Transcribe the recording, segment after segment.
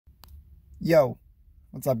Yo,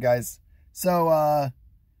 what's up, guys? So,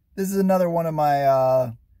 this is another one of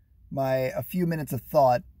my, a few minutes of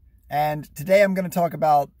thought. And today I'm going to talk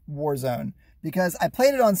about Warzone. Because I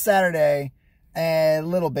played it on Saturday a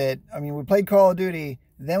little bit. I mean, we played Call of Duty,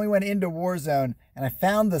 then we went into Warzone, and I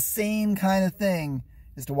found the same kind of thing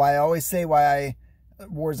as to why I always say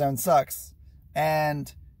Warzone sucks.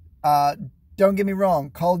 And, don't get me wrong,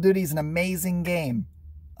 Call of Duty is an amazing game.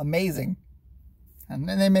 Amazing. And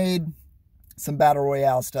then they made some Battle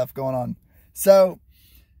Royale stuff going on. So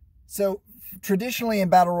traditionally in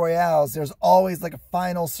Battle Royales, there's always like a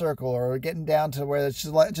final circle or getting down to where it's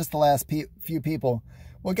just the last few people.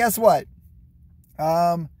 Well, guess what?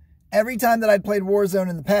 Every time that I'd played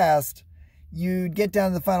Warzone in the past, you'd get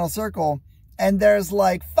down to the final circle and there's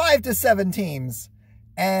like 5 to 7 teams.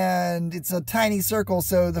 And it's a tiny circle,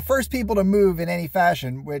 so the first people to move in any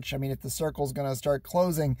fashion, which, I mean, if the circle's going to start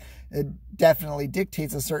closing, it definitely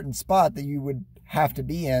dictates a certain spot that you would have to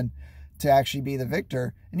be in to actually be the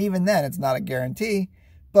victor. And even then, it's not a guarantee,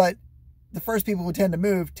 but the first people who tend to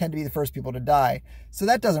move tend to be the first people to die. So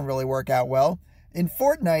that doesn't really work out well. In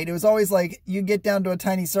Fortnite, it was always like you get down to a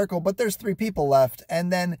tiny circle, but there's 3 people left.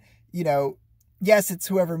 And then, you know, yes, it's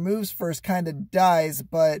whoever moves first kind of dies,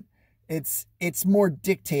 but it's more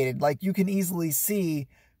dictated. Like, you can easily see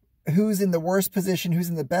who's in the worst position, who's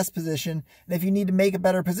in the best position. And if you need to make a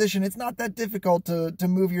better position, it's not that difficult to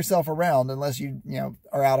move yourself around unless you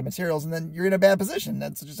are out of materials, and then you're in a bad position.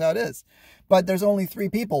 That's just how it is. But there's only 3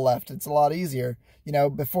 people left. It's a lot easier.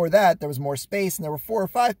 Before that, there was more space and there were 4 or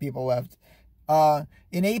 5 people left.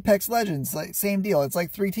 In Apex Legends, like, same deal. It's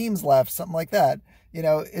like 3 teams left, something like that.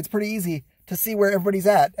 It's pretty easy to see where everybody's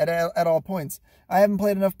at all points. I haven't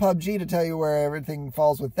played enough PUBG to tell you where everything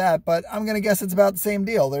falls with that, but I'm going to guess it's about the same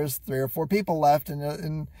deal. There's 3 or 4 people left,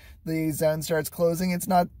 and the zone starts closing. It's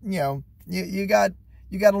not, you got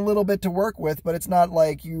a little bit to work with, but it's not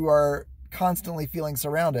like you are constantly feeling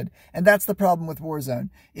surrounded. And that's the problem with Warzone,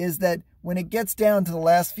 is that when it gets down to the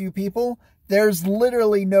last few people, there's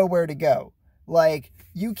literally nowhere to go. Like,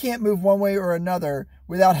 you can't move one way or another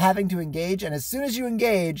without having to engage, and as soon as you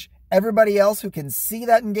engage, everybody else who can see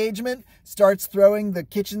that engagement starts throwing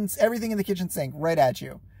everything in the kitchen sink right at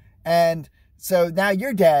you. And so now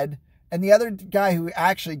you're dead, and the other guy who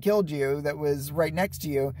actually killed you that was right next to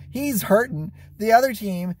you, he's hurting. The other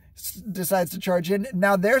team decides to charge in.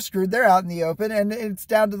 Now they're screwed. They're out in the open, and it's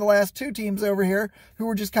down to the last 2 teams over here who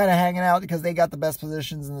were just kind of hanging out because they got the best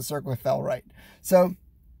positions and the circle fell right. So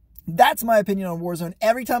that's my opinion on Warzone.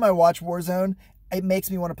 Every time I watch Warzone, it makes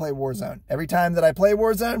me want to play Warzone. Every time that I play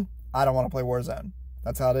Warzone, I don't want to play Warzone.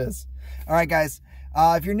 That's how it is. All right, guys.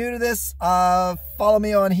 If you're new to this, follow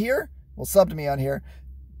me on here. Well, sub to me on here.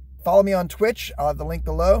 Follow me on Twitch. I'll have the link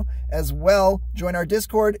below. As well, join our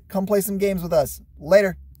Discord. Come play some games with us.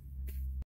 Later.